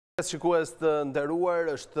Shikues të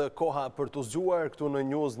nderuar, është koha për të zgjuar këtu në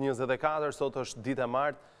News24, sot është ditë e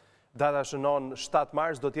martë, data shënon 7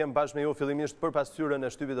 mars, do t'jem bashkë me ju fillimisht për pasqyrën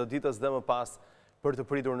e shtypit të ditës dhe më pas për të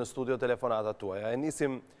pritur në studio telefonatat tuaja. E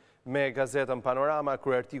nisim me gazetën Panorama,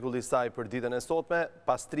 krye artikulli i saj për ditën e sotme,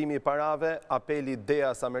 pastrimi i parave, apeli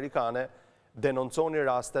DEA-s amerikane, denonconi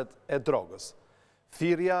rastet e drogës.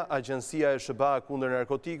 Thirrja, Agjencia e SBA kundër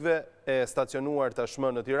narkotikëve e stacionuar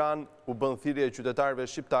tashmë në Tiranë u bën thirrje qytetarëve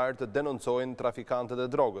shqiptarë të denoncojnë trafikantët e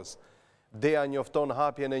drogës. DEA njofton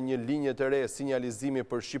hapjen e një linje të re sinjalizimi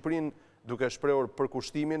për Shqipërinë, duke shprehur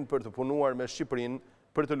përkushtimin për të punuar me Shqipërinë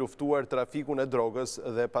për të luftuar trafikun e drogës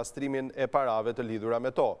dhe pastrimin e parave të lidhura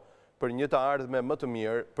me to, për një të ardhme më të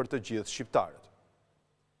mirë për të gjithë shqiptarët.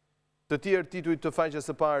 Të tjerë tituj të faqes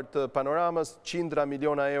së parë të Panoramës, qindra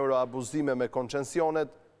miliona euro abuzime me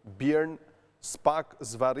koncesionet, birn, SPAK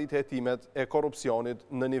zvarrit hetimet e korrupsionit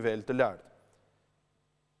në nivel të lartë.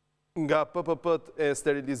 Nga PPP-t e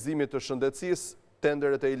sterilizimit të shëndetësisë,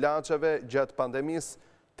 tenderet e ilaçeve gjatë pandemisë,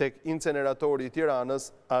 tek inceneratori i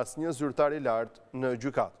Tiranës, asnjë zyrtar i lartë në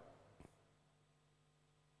gjykatë.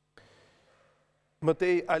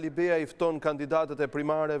 Mëtej Alibeja i fton kandidatët e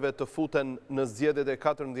primareve të futen në zgjedhjet e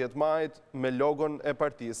 14 majit me logon e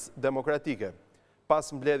Partisë Demokratike. Pas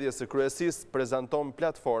mbledhjes së kryesisë, prezanton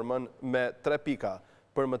platformën me 3 pika,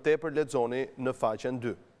 për më tepër lexoni në faqen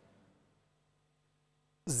 2.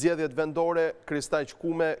 Zgjedhjet vendore, Kristaj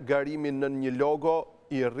Kume garimin në një logo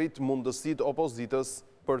i rrit mundësitë opozitës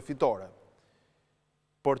për fitore.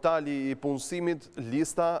 Portali i punësimit,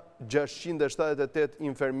 lista 678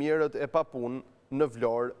 infermierët e papunë në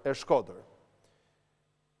Vlorë e Shkodër.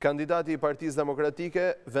 Kandidati i Partisë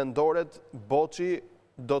Demokratike, vendoret, Boçi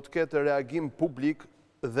do të ketë reagim publik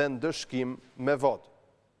dhe ndëshkim me votë.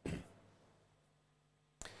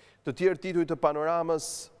 Të tjerë tituj të Panoramës,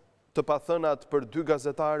 të pathënat për 2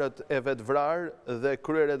 gazetarët e vetvrarë dhe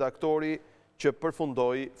kryeredaktori që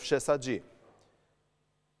përfundoi fshesaxhi.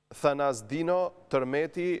 Thanas Dino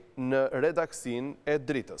tërmeti në redaksin e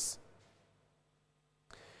Dritës.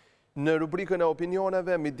 Në rubrikën e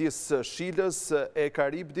opinioneve, midis Shilës e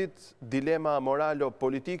Karibdit, dilema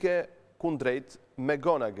moralo-politike kundrejt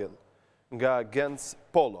McGonagall, nga Gens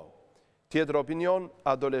Polo. Tjetër opinion,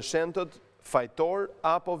 adoleshentët, fajtor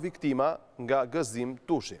apo viktima, nga Gëzim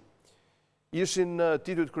Tushi. Ishin në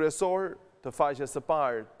titujt kryesor të faqes së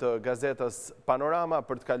parë të gazetës Panorama,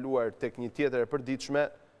 për të kaluar tek një tjetër e përditshme,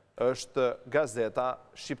 është Gazeta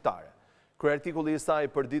Shqiptare. Krye artikulli i saj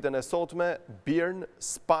për ditën e sotme, birn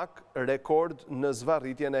SPAK rekord në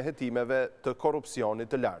zvarritjen e hetimeve të korrupsionit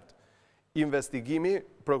të lartë. Investigimi,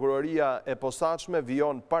 prokuroria e posaçme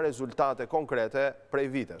vijon pa rezultate konkrete prej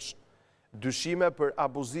vitesh. Dyshime për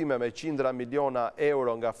abuzime me qindra miliona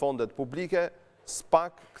euro nga fondet publike,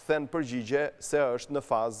 SPAK kthen përgjigje se është në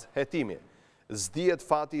fazë hetimi. Zdihet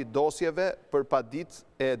fati i dosjeve për padit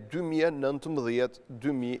e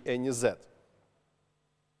 2019-2020.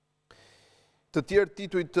 Të tjerë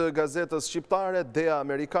tituj të gazetës shqiptare, DEA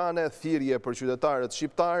amerikane, thirrje për qytetarët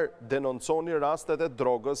shqiptar, denonconi rastet e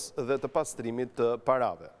drogës dhe të pastrimit të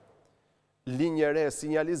parave. Linje re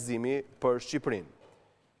sinjalizimi për Shqipërinë.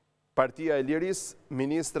 Partia e Lirisë,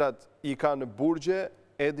 ministrat i ka në burgje,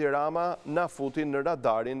 Edi Rama na futin në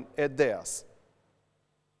radarin e DEA-s.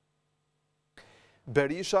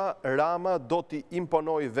 Berisha, Rama do t'i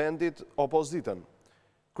imponoj vendit opozitën.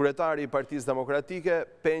 Kryetari i Partisë Demokratike,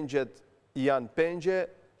 pengjet janë pengje,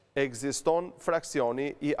 ekziston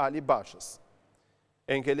fraksioni i Ali Bashës.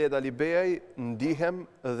 Enkelet Alibejaj, ndihem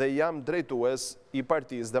dhe jam drejtues i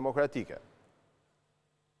Partisë Demokratike.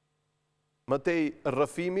 Mëtej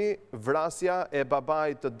rrëfimi, vrasja e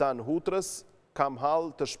babait të Dan Hutrës, kam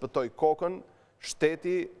hall të shpëtoj kokën,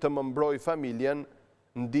 shteti të më mbroj familjen,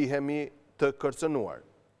 ndihemi të kërcënuar.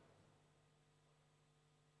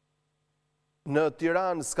 Në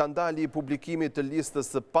Tiranë, skandali i publikimit të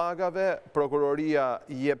listës së pagave, prokuroria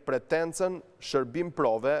jep pretencën shërbim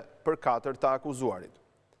prove për 4 të akuzuarit.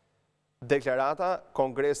 Deklarata,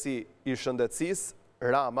 Kongresi i Shëndetësisë,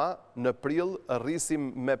 Rama, në prill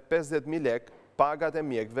rrisim me 50.000 lek pagat e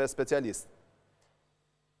mjekëve specialistë.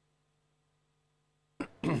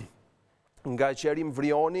 Nga Qerim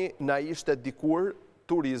Vrioni, na ishte dikur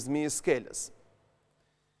turizmi i Skelës.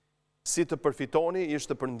 Si të përfitoni,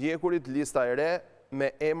 ishte për ndjekurit lista e re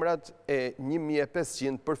me emrat e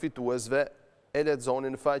 1500 përfituesve, e lexoni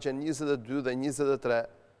në faqen 22 dhe 23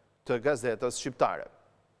 të gazetës shqiptare.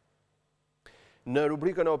 Në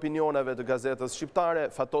rubrikën e opinioneve të gazetës shqiptare,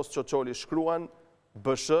 Fatos Çoçoli shkruan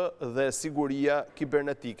BSH dhe siguria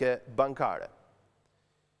kibernetike bankare.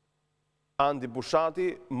 Andi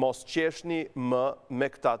Bushati, mos qeshni më me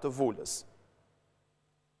këta të vulës.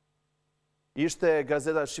 Ishte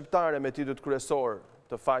gazeta shqiptare me titujt kryesor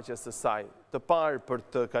të faqes së saj. Të parë për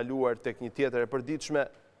të kaluar tek një tjetër e përditshme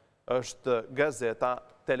është gazeta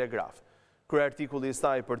Telegraf. Kryeartikulli i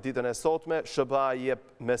saj për ditën e sotme, SBA jep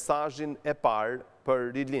mesazhin e parë për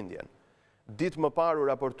rilindjen. Ditë më parë u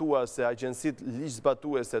raportua se agjencitë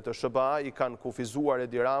ligjzbatuese të SBA i kanë kufizuar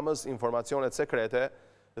Edi Ramës informacionet sekrete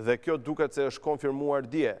dhe kjo duket se është konfirmuar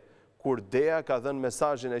dje, kur DEA ka dhënë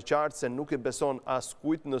mesazhin e qartë se nuk i beson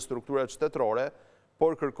askujt në strukturat shtetërore,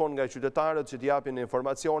 por kërkon nga qytetarët që t'japin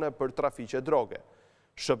informacione për trafiqe droge.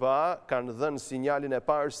 SBA kanë dhënë sinjalin e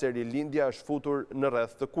parë se rilindja është futur në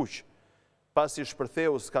rreth të kuq. Pasi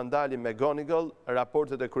shpërtheu skandali me McGonigal,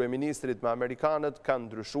 raportet e kryeministrit me amerikanët kanë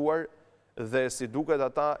ndryshuar dhe si duket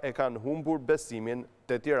ata e kanë humbur besimin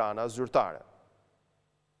te Tirana zyrtare.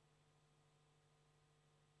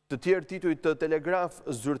 Të tjerë tituj të Telegraf,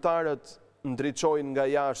 zyrtarët ndriçojnë nga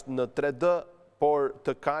jashtë në 3D, por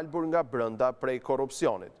të kalbur nga brenda prej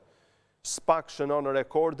korrupsionit. SPAK shënon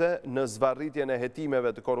rekorde në zvarritjen e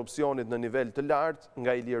hetimeve të korrupsionit në nivel të lartë,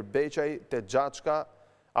 nga Ilir Beqaj te Gjaçka,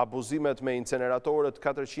 abuzimet me inceneratorët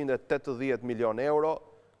 480 milion euro,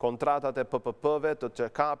 kontratat e PPP-ve të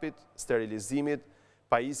check-upit, sterilizimit,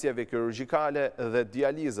 pajisjeve kirurgjikale dhe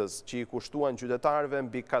dializës që i kushtuan qytetarëve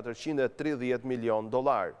mbi 430 milion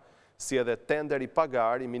dolar, si edhe tender i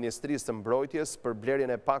pagar i Ministrisë të Mbrojtjes për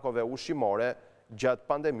blerjen e pakove ushqimore gjatë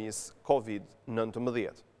pandemisë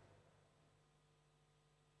COVID-19.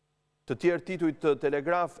 Të tjerë tituj të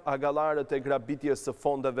Telegraf, agallarët e grabitjes së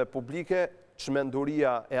fondeve publike,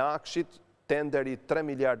 çmenduria e Akshit, tenderi 3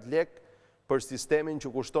 miliard lek për sistemin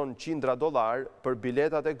që kushton qindra dolar për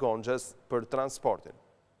biletat e gonxhes për transportin.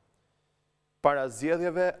 Para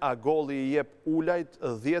zgjedhjeve, Agolli i jep ulajt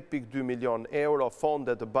 10,2 milion euro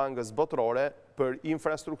fonde të Bankës Botërore për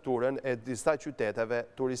infrastrukturën e disa qyteteve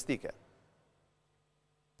turistike.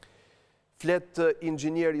 Flet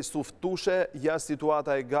inxhinieri Suftushe, ja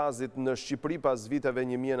situata e gazit në Shqipëri pas viteve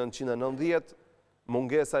 1990,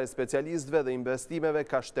 mungesa e specialistëve dhe investimeve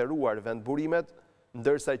ka shtëruar vendburimet,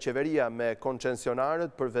 ndërsa qeveria me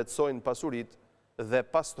koncesionarët përvetësojnë pasurit dhe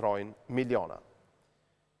pastrojnë miliona.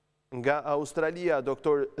 Nga Australia,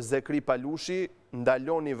 Dr. Zekri Palushi,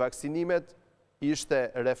 ndaloni vaksinimet, ishte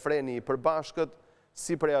refreni i përbashkët,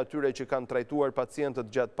 si prej atyre që kanë trajtuar pacientët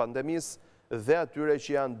gjatë pandemisë dhe atyre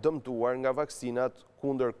që janë dëmtuar nga vaksinat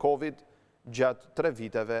kundër Covid gjatë 3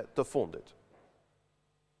 viteve të fundit.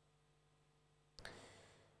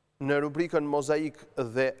 Në rubrikën Mozaik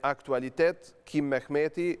dhe Aktualitet, Kim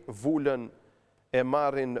Mehmeti, Vulën e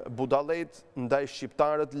marrin budallejt, ndaj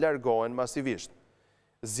shqiptarët largohen masivisht.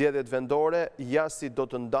 Zgjedhjet vendore, jasi do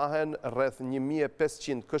të ndahen rreth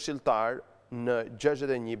 1500 këshilltar në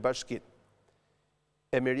 61 bashkit.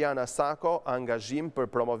 Emiriana Sako, angazhim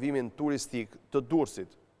për promovimin turistik të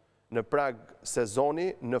Durrësit. Në prag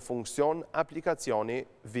sezoni, në funksion aplikacioni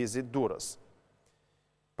Visit Durrës.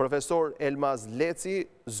 Profesor Elmaz Leci,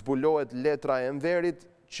 zbulohet letra e Enverit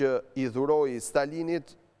që i dhuroi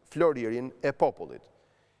Stalinit floririn e popullit.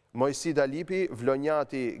 Mojsi Dalipi,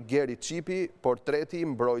 vlonjati Geri Shtypi, portreti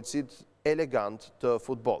mbrojtësit elegant të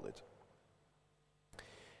futbollit.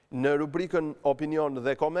 Në rubrikën Opinion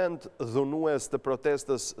dhe Koment, dhunues të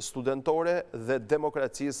protestës studentore dhe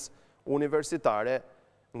demokracisë universitare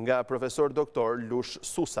nga profesor doktor Lush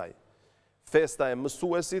Susaj. Festa e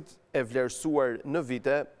mësuesit e vlerësuar në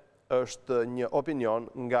vite është një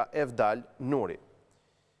opinion nga Evdal Nuri.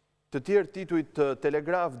 Të tjerë tituj të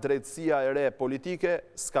Telegraf, drejtësia e re politike,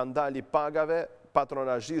 skandali pagave,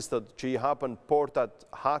 patronazhistët që i hapën portat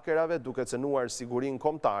hakerave duke cënuar sigurinë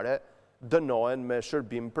kombëtare, dënohen me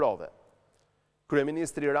shërbim prove.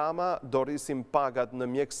 Kryeministri Rama, dorrisim pagat në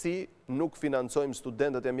mjeksi, nuk financojmë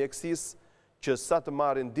studentët e mjekësisë që sa të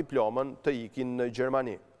marrin diplomën të ikin në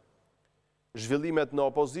Gjermani. Zhvillimet në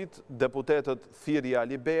opozit, deputetët Thirrje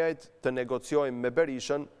Alibejajt të negociojnë me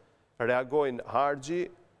Berishën, reagojnë Harxhi,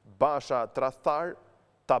 Basha tradhtar,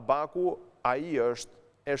 tabaku, ai është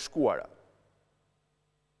e shkuara.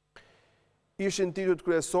 Ishin titujt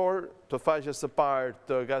kryesor të faqes së parë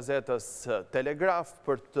të gazetës Telegraf.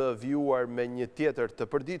 Për të vijuar me një tjetër të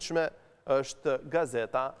përditshme është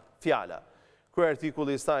gazeta Fjala.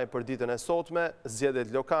 Kryeartikulli i saj për ditën e sotme,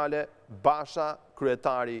 zgjedhjet lokale, Basha,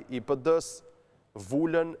 kryetari i PD-s,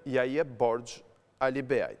 Vulën ja jep borxh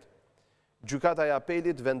Alibejajt. Gjykata e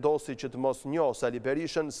apelit vendosi që të mos njohë Sali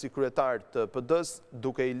Berishën si kryetar të PD-s,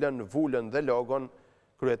 duke i lënë Vulën dhe logon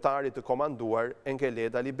kryetarit të komanduar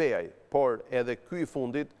Enkelet Alibejaj, por edhe ky i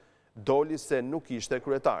fundit doli se nuk ishte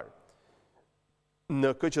kryetar.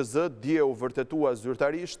 Në KQZ dje u vërtetua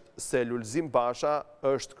zyrtarisht se Lulzim Basha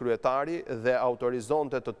është kryetari dhe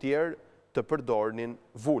autorizonte të tjerë të përdornin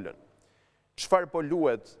Vulën. Çfarë po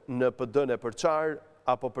luhet në PD-n e Përçar,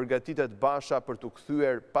 apo përgatitet Basha për të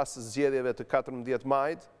kthyer pas zgjedhjeve të 14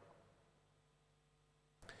 majit?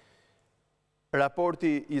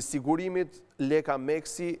 Raporti i sigurimit Leka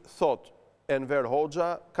Meksi thot Enver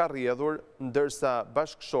Hoxha ka rrjedhur ndërsa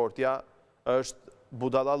bashkëshortja është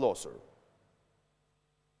budallallosur.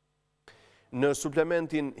 Në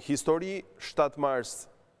suplementin Histori, 7 mars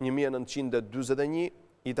 1941,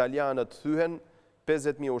 italianët thyhen,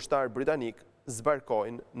 50.000 ushtarë britanik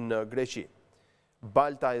zbarkojnë në Greqi.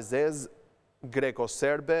 Balta e zezë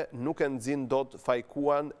greko-serbe nuk e nxin dot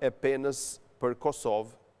fajkuan e penës për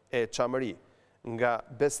Kosovë e Çamëri nga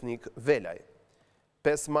Besnik Velaj.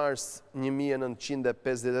 5 mars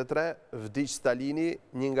 1953 vdiq Stalini,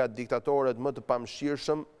 një nga diktatorët më të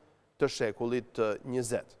pamëshirshëm të shekullit të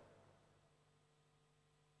 20.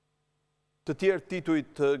 Të tjerë tituj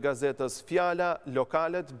të gazetës Fjala,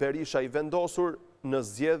 lokalet, Berisha i vendosur në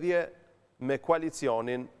zgjedhje me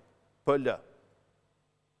koalicionin PL.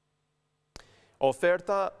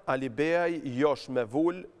 Oferta Ali Beaj josh me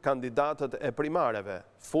vull kandidatët e primareve,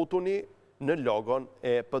 futuni në logon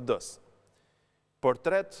e PD-s.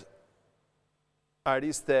 Portret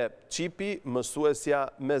Ariste Shtypi, mësuesja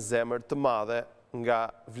me zemër të madhe nga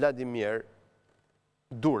Vladimir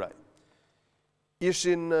Duraj.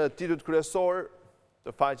 Ishin titujt kryesor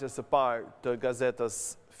të faqes së parë të gazetës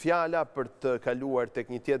Fjala. Për të kaluar tek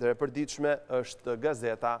një tjetër e përditshme është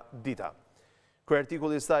gazeta Dita.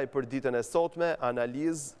 Kryeartikulli i saj për ditën e sotme,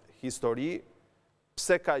 analizë, histori,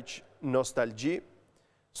 pse kaq nostalgji,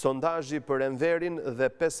 sondazhi për Enverin dhe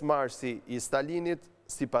 5 marsi i Stalinit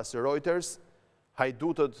sipas Reuters,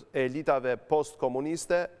 hajdutët e elitave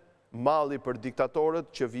post-komuniste, malli për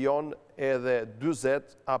diktatorët që vijon edhe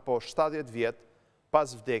 40 apo 70 vjet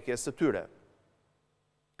pas vdekjes së tyre.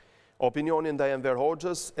 Opinioni ndaj Enver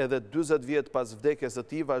Hoxhës edhe 40 vjet pas vdekjes së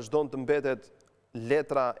tij vazhdon të mbetet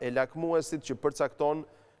letra e lakmuesit që përcakton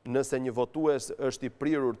nëse një votues është i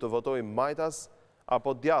prirur të votojë majtas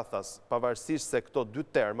apo djathtas, pavarësisht se këto dy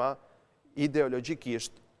terma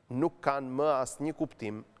ideologjikisht nuk kanë më asnjë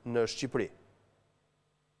kuptim në Shqipëri.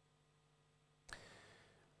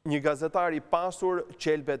 Një gazetar i pasur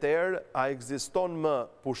qelbet erë, a ekziston më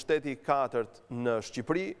pushteti i 4 në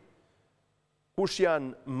Shqipëri? Kush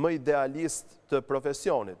janë më idealist të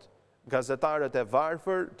profesionit? Gazetarët e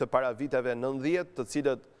varfër të para viteve 90, të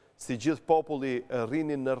cilët si gjithë populli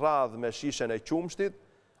rrinin në radhë me shishen e qumshtit,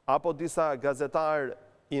 apo disa gazetarë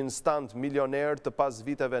instant milioner të pas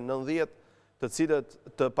viteve 90, të cilët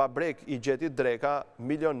të pabrek i gjetit dreka,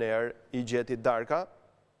 milioner i gjetit darka?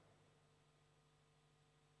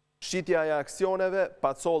 Shitja e aksioneve,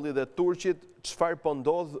 Pacolli dhe Turqit, çfarë po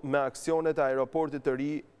ndodh me aksionet e aeroportit të ri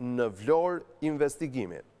në Vlorë,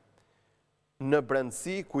 investigimi. Në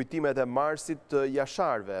brendësi, kujtimet e marsit të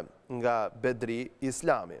jasharve nga Bedri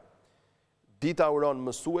Islami. Dita uron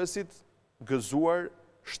mësuesit, gëzuar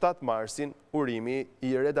 7 marsin, urimi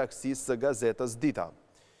i redaksisë së gazetës Dita.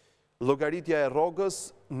 Llogaritja e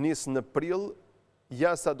rrogës nis në prill,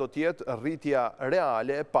 ja sa do tjetë rritja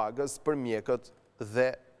reale e pagës për mjekët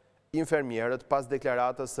dhe infermierët pas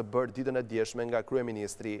deklaratës së bërë ditën e djeshme nga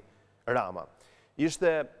kryeministri Rama.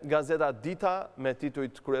 Ishte gazeta Dita me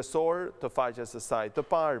titujt kryesor të faqes së saj të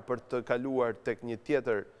parë. Për të kaluar tek një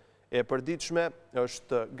tjetër e përditshme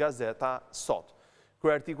është gazeta Sot.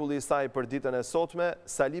 Kryeartikulli i saj për ditën e sotme,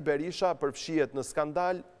 Sali Berisha përfshihet në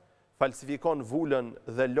skandal, falsifikon vulën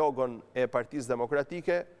dhe logon e Partisë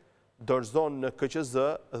Demokratike, dorëzon në KQZ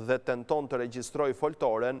dhe tenton të regjistrojë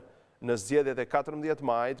foltoren në zgjedhjet e 14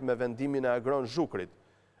 majit me vendimin e Agron Zhukrit.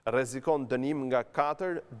 Rrezikon dënim nga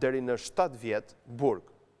 4 deri në 7 vjet burg.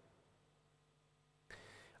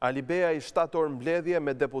 Ali Beaj 7 orë mbledhje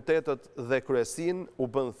me deputetët dhe kryesin, u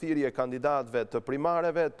bën thirrje kandidatëve të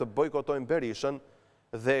primareve të bojkotojnë Berishën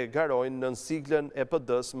dhe garojnë nën siglën e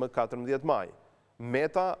PD-s më 14 maj.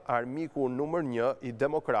 Meta, armiku numër 1 i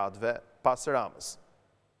demokratëve pas Ramës.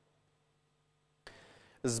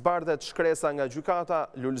 Zbardhet shkresa nga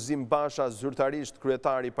gjykata, Lulzim Basha, zyrtarisht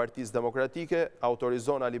kryetari i Partisë Demokratike,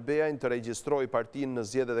 autorizon Ali Beajin të regjistrojë partinë në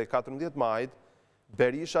zgjedhjet e 14 majit,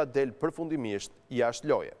 Berisha del përfundimisht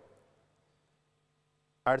jashtë loje.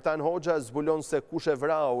 Artan Hoxha zbulon se kush e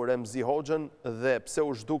vrau Remzi Hoxhën dhe pse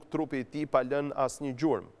u zhduk trupi i tij pa lënë asnjë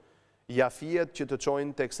gjurmë. Ja fijet që të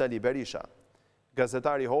çojnë tek Sali Berisha.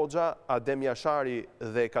 Gazetari Hoxha, Adem Jashari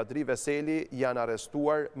dhe Kadri Veseli janë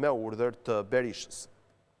arrestuar me urdhër të Berishës.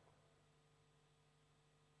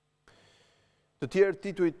 Të tjerë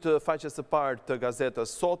titujt të faqes së parë të gazetës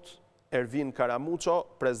Sot, Ervin Karamuço,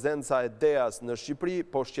 prezenca e DEA-s në Shqipëri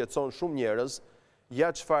po shqetëson shumë njerëz, ja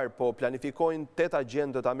çfarë po planifikojnë 8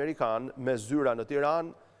 agjentët amerikanë me zyra në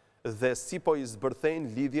Tiranë dhe si po i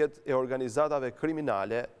zbërthejnë lidhjet e organizatave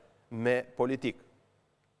kriminale me politikë.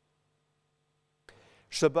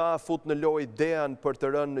 SBA fut në lojë idean për të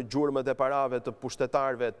rënë në gjurmët e parave të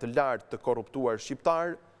pushtetarëve të lartë të korruptuar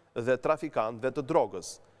shqiptar dhe trafikantëve të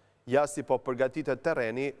drogës, jasi po përgatitet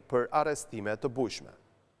terreni për arrestime të bujshme.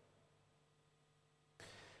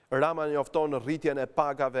 Rama njofton rritjen e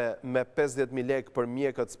pagave me 50.000 lekë për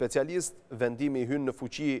mjekët specialist, vendimi hyn në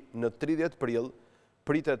fuqi në 30 prill,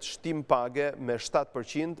 pritet shtim page me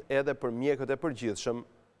 7% edhe për mjekët e përgjithshëm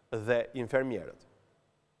dhe infermierët.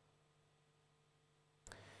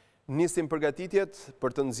 Nisim përgatitjet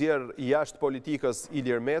për të nxjerrë jashtë politikës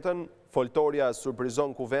Ilir Metën, foltoria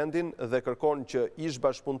surprizon kuvendin dhe kërkon që ish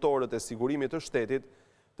bashkëpunëtorët e sigurimit të shtetit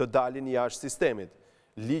të dalin jashtë sistemit.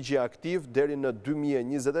 Ligji aktiv deri në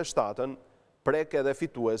 2027 prek edhe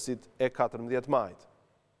fituesit e 14 majit.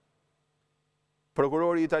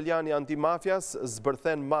 Prokurori italian i antimafjas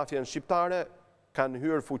zbërthen mafjen shqiptare, kanë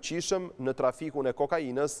hyrë fuqishëm në trafikun e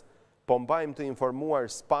kokainës, po mbajmë të informuar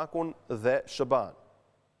SPAK-un dhe SBA-n.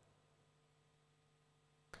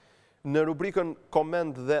 Në rubrikën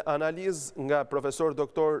koment dhe analiz nga profesor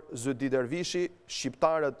doktor Shtypi,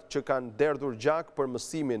 shqiptarët që kanë derdhur gjak për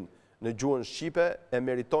mësimin në gjuhën shqipe e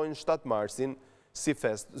meritojnë 7 marsin si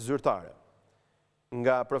fest zyrtare.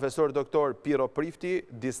 Nga profesor doktor Piro Prifti,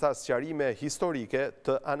 disa sqarime historike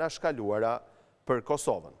të anashkaluara për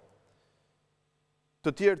Kosovën.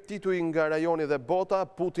 Të tjerë tituj nga rajoni dhe bota,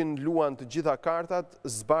 Putin luan të gjitha kartat,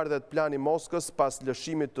 zbardhet plani Moskës pas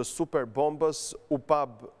lëshimit të superbombës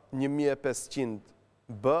UPAB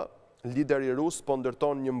 1500B, lideri rus po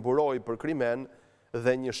ndërton një mburoj për Krimen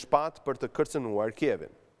dhe një shpat për të kërcënuar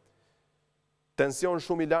Kievin. Tension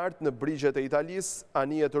shumë i lartë në brigjet e Italis,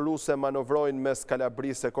 anijet ruse manovrojnë mes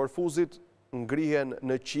Kalabrisë e Korfuzit, ngrihen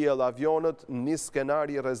në qiell avionët, një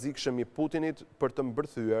skenari rrezikshëm i Putinit për të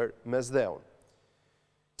mbërthyer Mesdheun.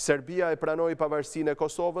 Serbia e pranoi pavarësinë e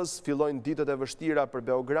Kosovës, fillojnë ditët e vështira për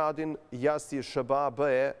Beogradin, jasi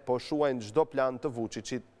SBA-BE po shuajnë çdo plan të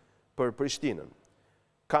Vučićit për Prishtinën.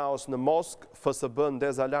 Kaos në Moskë, FSB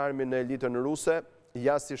ndez alarmin në elitën ruse,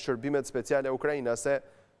 jasi shërbimet speciale ukrainase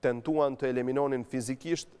tentuan të eliminonin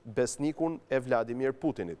fizikisht besnikun e Vladimir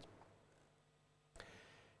Putinit.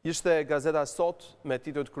 Ishte Gazeta Sot me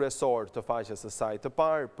titujt kryesor të faqes së saj të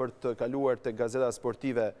parë. Për të kaluar te Gazeta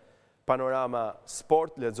Sportive Panorama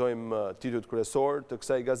Sport, lexojmë titujt kryesor të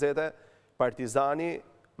kësaj gazete. Partizani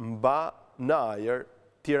mba në ajër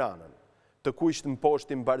Tiranën. Të kuqt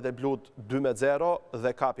mposhtin Bardeblut 2-0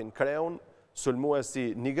 dhe kapin Kreun,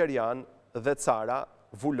 sulmuesi nigerian dhe Cara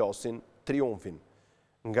vullosin triumfin.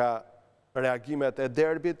 Nga reagimet e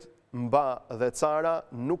derbit, Mba dhe Cara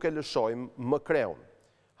nuk e lëshojmë më Kreun.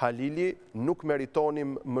 Halili nuk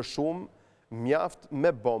meritonim më shumë, mjaft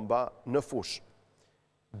me bomba në fush.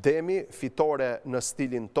 Demi fitore në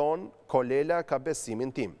stilin ton, Kolela ka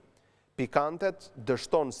besimin tim. Pikantet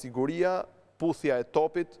dështon siguria, puthja e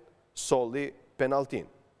topit, solli penaltin.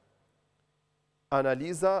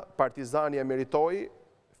 Analiza, Partizani e meritoi,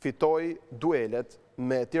 fitoi duelet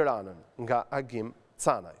me Tiranën nga Agim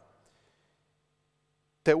Canaj.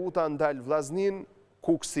 Teuta ndal Vllaznin,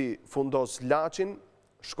 Kuksi fundos Laçin,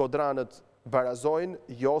 Shkodranët barazojnë,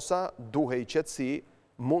 Josa duhej qetësi,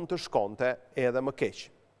 mund të shkonte edhe më keq.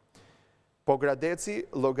 Pogradeci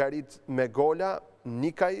llogarit me gola,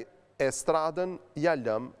 Nikaj Estradën ja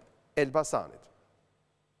lëm Elbasanit.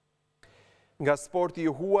 Nga sporti i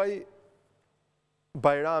huaj,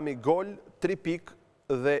 Bajrami gol 3 pik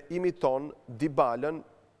dhe imiton Dybalën,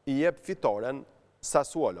 i jep fitoren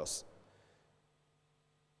Sassuolos.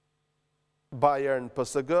 Bayern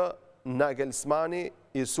PSG, Nagelsmani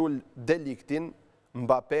i sul deliktin,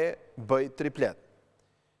 Mbappé bëj triplet.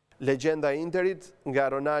 Legjenda e Interit, nga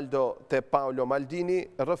Ronaldo te Paolo Maldini,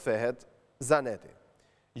 rrëfehet Zanetti.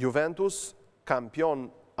 Juventus,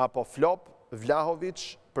 kampion apo flop,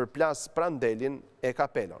 Vlahovic përplas Prandelin e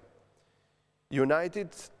Kapelon.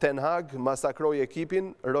 United, Ten Hag masakroi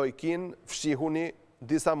ekipin, Roy Keane fshihuni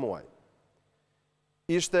disa muaj.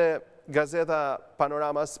 Ishte Gazeta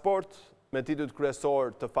Panorama Sport me titujt kryesor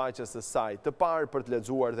të faqes së saj të parë, për të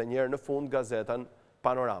lexuar dhe njerë në fund gazetën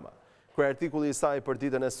Panorama. Kër artikulli i saj për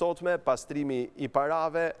ditën e sotme, pastrimi i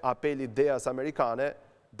parave, apeli Deas Amerikane,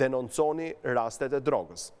 denonconi rastet e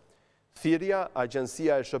drogës. Thirrja,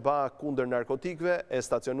 agjencia e SBA kundër narkotikëve e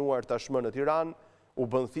stacionuar tashmë në Tiranë, u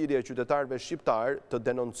bën thirrje qytetarëve shqiptar të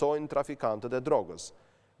denoncojnë trafikantët e drogës.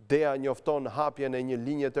 DEA njofton hapjen e një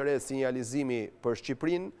linje të re sinjalizimi për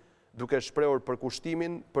Shqipërinë, duke shprehur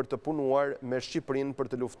përkushtimin për të punuar me Shqipërinë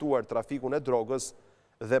për të luftuar trafikun e drogës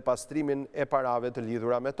dhe pastrimin e parave të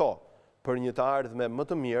lidhura me to. për një të ardhme më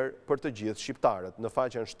të mirë për të gjithë shqiptarët. Në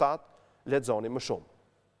faqen 7, lexoni më shumë.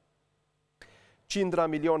 Qindra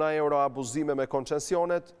miliona euro abuzime me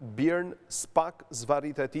koncesionet, birn spak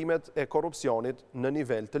zvarritetimet e korrupsionit në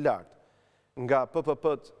nivel të lartë. Nga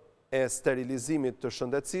PPP-t e sterilizimit të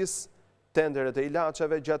shëndetësisë, tenderet e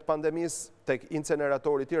ilaçeve gjatë pandemisë tek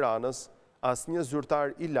inceneratori Tiranës, asnjë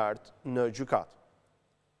zyrtar i lartë në gjykatë.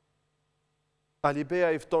 Alibea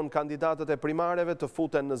i fton kandidatët e primareve të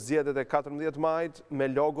futen në zgjedhjet e 14 majit me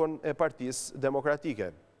logon e Partisë Demokratike.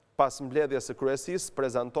 Pas mbledhjes së kryesisë,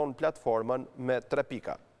 prezanton platformën me 3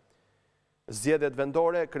 pika. Zgjedhjet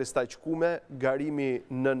vendore, kristaqkume, garimi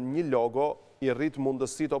në një logo i rrit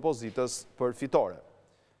mundësitë opozitës për fitore.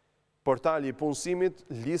 Portali i punësimit,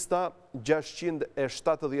 lista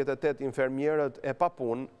 678 infermierët e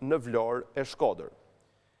papunë në Vlorë e Shkodër.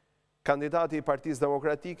 Kandidati i Partisë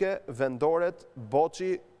Demokratike, vendoret,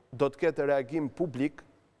 Boçi do të ketë reagim publik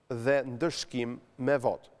dhe ndëshkim me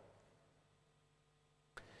votë.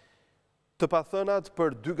 Të pathënat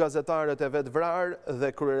për 2 gazetarët e vetë vrarë dhe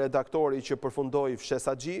kryeredaktori që përfundoi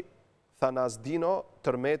fshesaxhi, Thanas Dino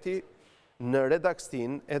Tërmeti, në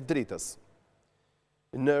redakstin e Dritës.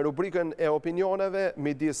 Në rubrikën e opinioneve,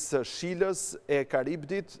 midis Shilës e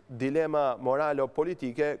Karibdit, dilema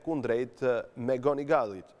moralo-politike kundrejt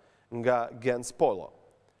Megonigallit, nga Gens Polo.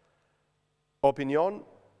 Opinion,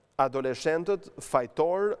 adoleshentët,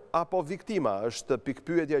 fajtor apo viktima, është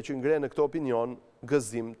pikpyetja që ngre në këtë opinion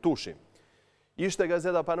Gëzim Tushi. Ishte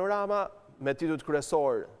Gazeta Panorama me titujt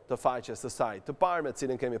kryesor të faqes së saj të parë, me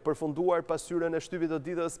cilin kemi përfunduar pasqyrën e shtypit të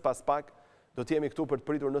ditës. Pas pak do të jemi këtu për të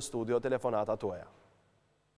pritur në studio telefonata tuaja.